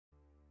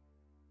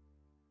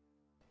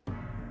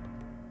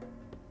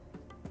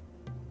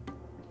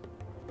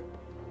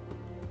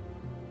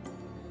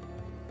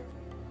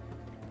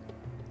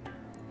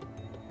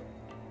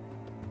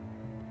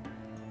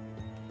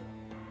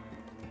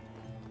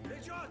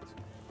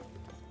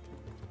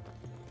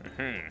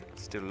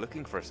Still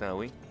looking for us, are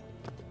we?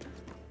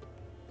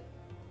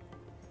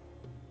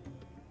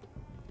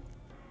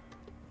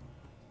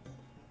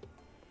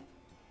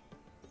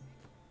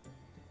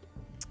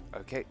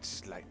 Okay,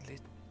 slowly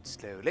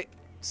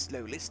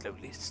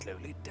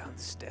down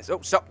the stairs. Oh,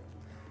 stop!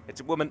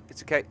 It's a woman.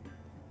 It's okay.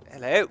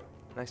 Hello.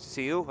 Nice to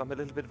see you. I'm a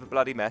little bit of a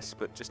bloody mess,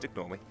 but just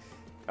ignore me.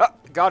 Oh,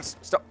 guards!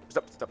 Stop!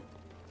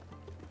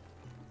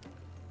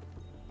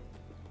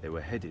 They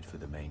were headed for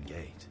the main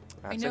gate.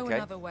 I know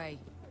another way.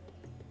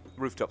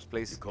 Rooftops,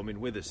 please. You're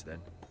coming with us, then?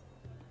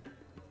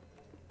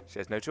 She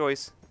has no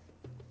choice.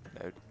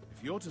 No.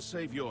 If you're to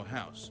save your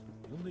house,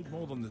 you'll need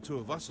more than the two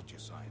of us at your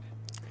side.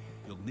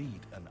 You'll need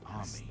an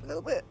army. A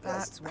little bit.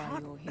 That's why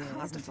you're here,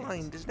 hard to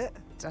find, isn't it?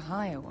 To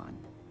hire one.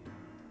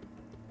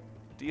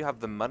 Do you have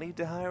the money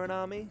to hire an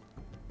army?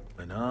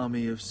 An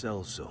army of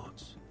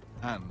sellswords.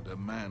 And a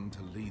man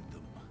to lead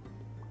them.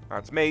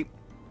 That's me.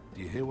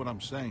 Do you hear what I'm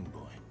saying,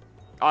 boy?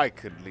 I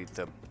could lead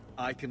them.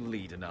 I can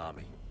lead an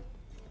army.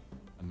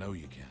 I know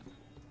you can.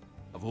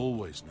 I've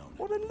always known it.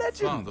 What a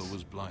legend! Father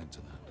was blind to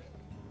that.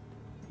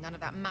 None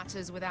of that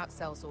matters without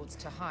sellswords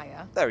to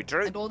hire. Very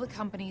true. And all the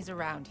companies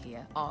around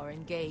here are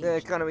engaged. They're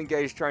kind of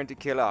engaged trying to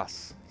kill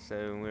us, so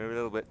we're a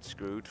little bit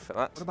screwed for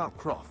that. What about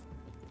Croft?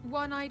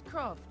 One-eyed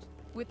Croft,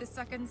 with the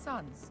second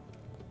sons.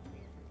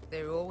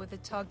 They're all with the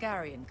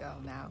Targaryen girl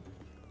now.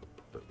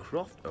 But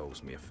Croft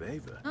owes me a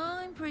favor.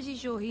 I'm pretty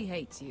sure he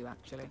hates you,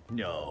 actually.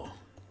 No.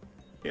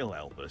 He'll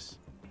help us.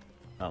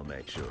 I'll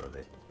make sure of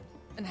it.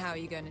 And how are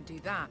you going to do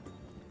that?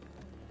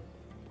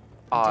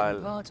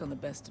 I'll part on the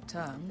best of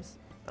terms.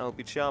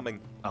 be charming.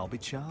 I'll be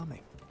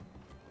charming.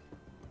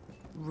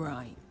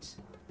 Right.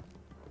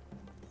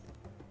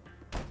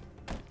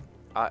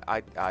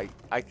 I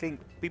think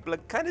people are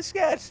kind of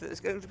scared that there's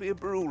going to be a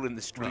brawl in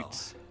the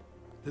streets. Well,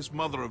 this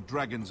mother of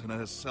dragons and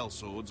her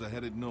sellswords are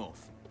headed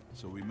north,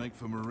 so we make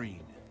for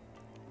Marine.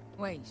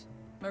 Wait,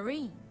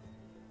 Marine?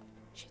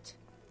 Shit.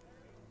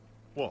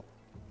 What?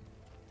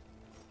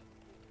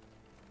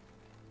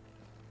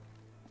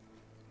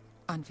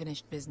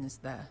 Unfinished business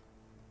there.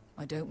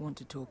 I don't want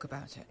to talk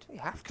about it. We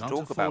have to Can't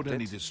talk afford about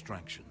any it.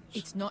 distractions.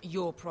 It's not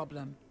your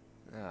problem.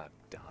 Ah,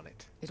 darn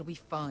it. It'll be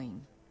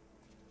fine.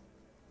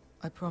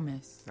 I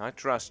promise. I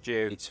trust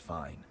you. It's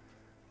fine.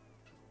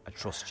 I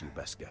trust you,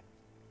 Beskar.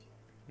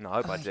 No, I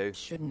hope I do.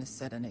 Shouldn't have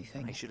said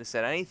anything. I should have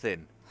said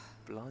anything.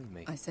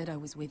 Blimey. I said I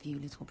was with you,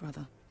 little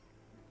brother.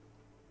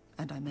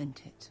 And I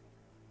meant it.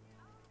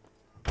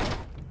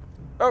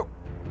 Oh!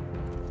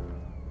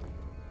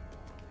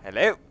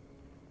 Hello?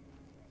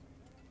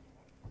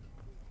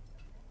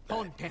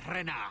 Don't think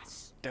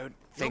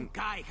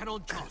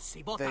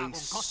they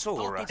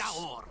saw us.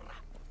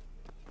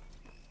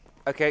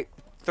 Okay,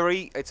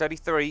 3. It's only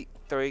 3.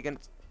 3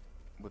 against...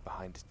 We're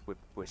behind. We're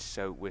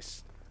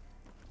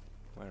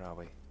where are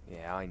we?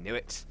 Yeah, I knew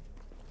it.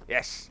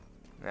 Yes.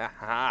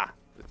 Aha.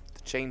 The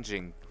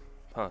changing,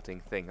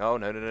 parting thing. Oh,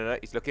 no.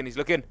 He's looking.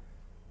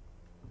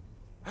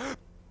 Oh,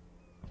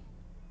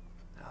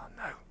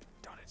 no.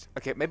 Darn it.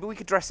 Okay, maybe we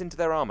could dress into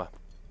their armor.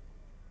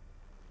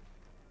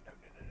 No.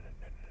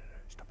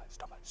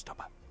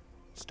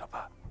 Stop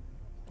her.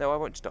 No, I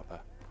won't stop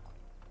her.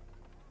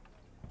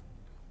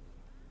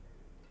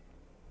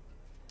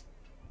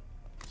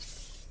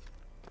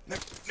 No.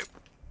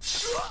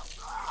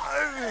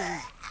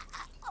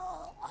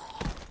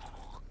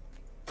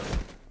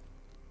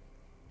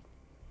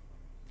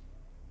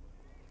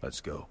 Let's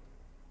go.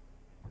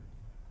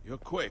 You're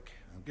quick,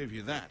 I'll give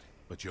you that.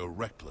 But you're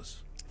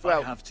reckless. If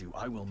I have to,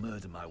 I will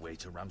murder my way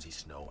to Ramsay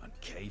Snow and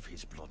cave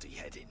his bloody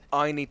head in.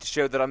 I need to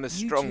show that I'm a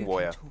strong You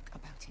warrior. can talk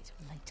about it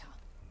later.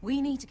 We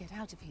need to get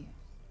out of here.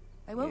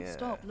 They won't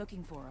stop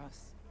looking for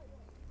us.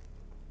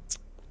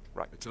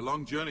 Right. It's a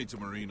long journey to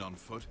Marine on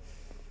foot.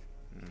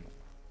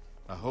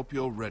 I hope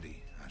you're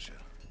ready, Asher.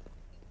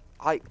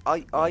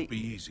 Won't be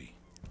easy.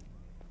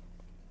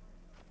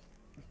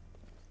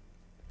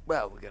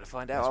 Well, we're gonna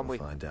find out, aren't we?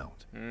 Find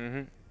out.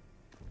 Mm-hmm.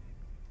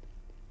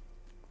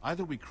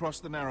 Either we cross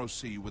the narrow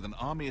sea with an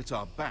army at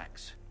our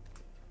backs,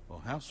 or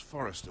House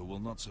Forrester will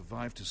not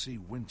survive to see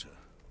winter.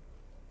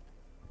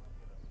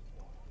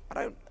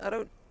 I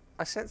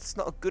sense it's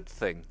not a good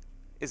thing,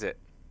 is it?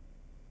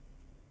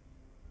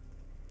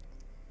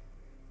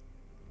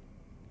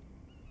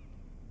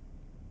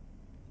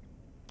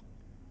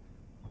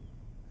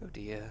 Oh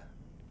dear.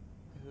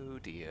 Oh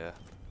dear.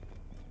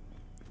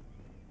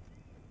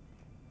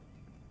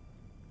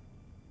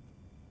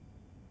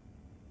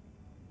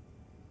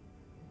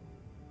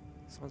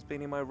 Someone's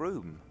been in my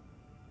room.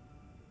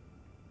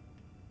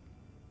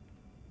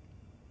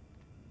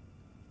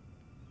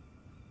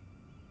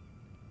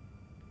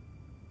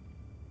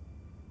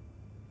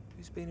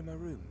 Who's been in my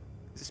room?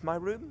 Is this my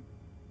room?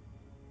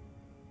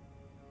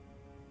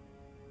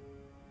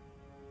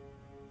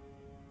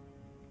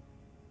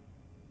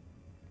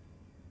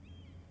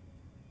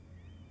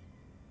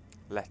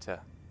 Letter.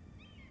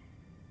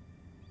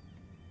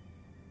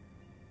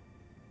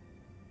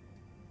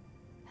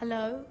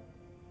 Hello?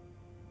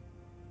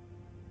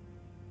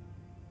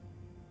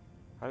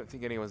 I don't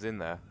think anyone's in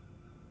there.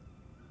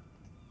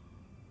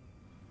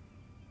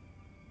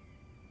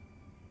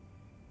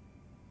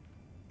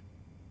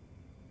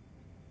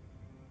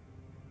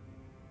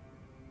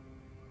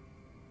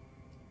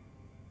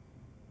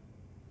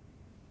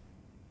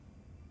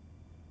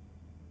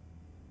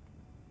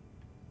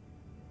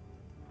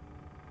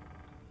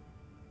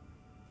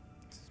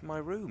 It's my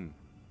room.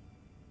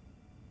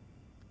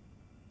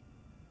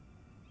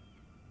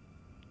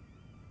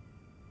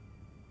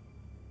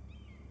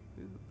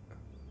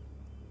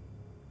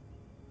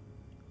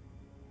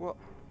 What?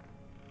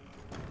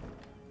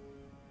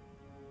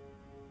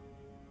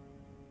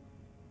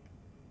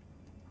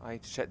 I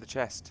need to check the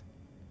chest.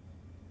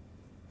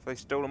 Have they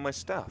stolen my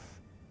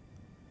stuff?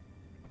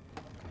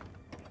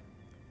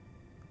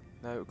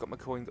 No, got my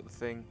coin, got the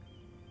thing.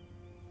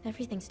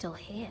 Everything's still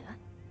here.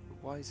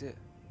 Why is it?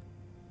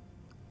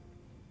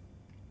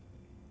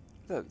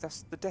 Look,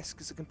 that's the desk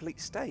is a complete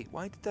state.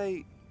 Why did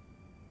they?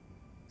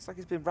 It's like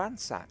it's been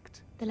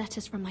ransacked. The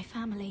letters from my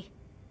family.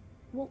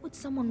 What would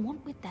someone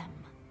want with them?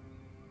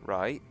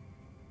 Right.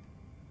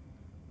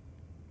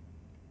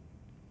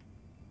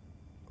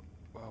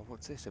 Well,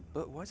 what's this? A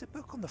book? Why is a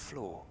book on the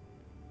floor?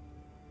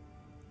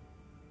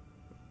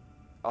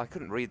 I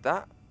couldn't read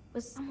that.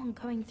 Was someone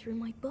going through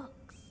my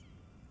books?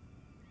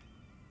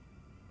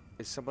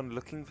 Is someone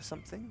looking for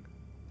something?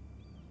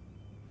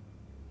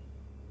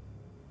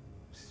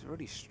 This is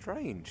really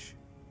strange.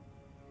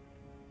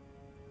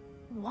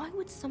 Why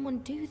would someone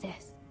do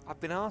this? I've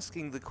been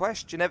asking the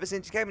question ever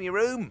since you came in your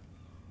room.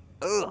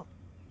 Ugh.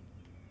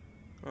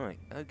 Right,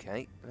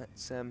 okay,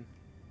 let's,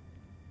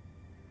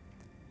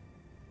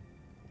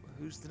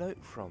 who's the note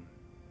from?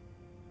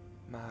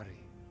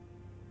 Mari.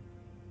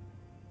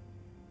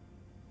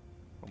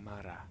 Or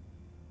Mara.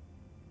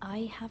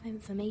 I have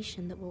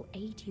information that will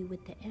aid you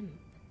with the imp.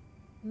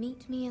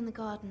 Meet me in the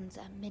gardens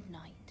at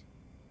midnight.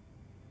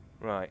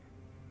 Right.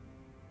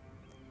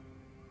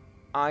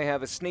 I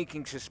have a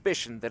sneaking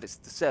suspicion that it's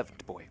the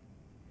servant boy.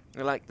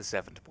 I like the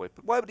servant boy,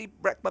 but why would he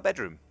wreck my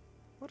bedroom?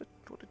 What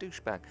a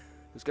douchebag.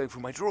 Who's going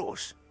through my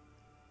drawers?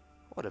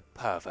 What a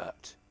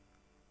pervert.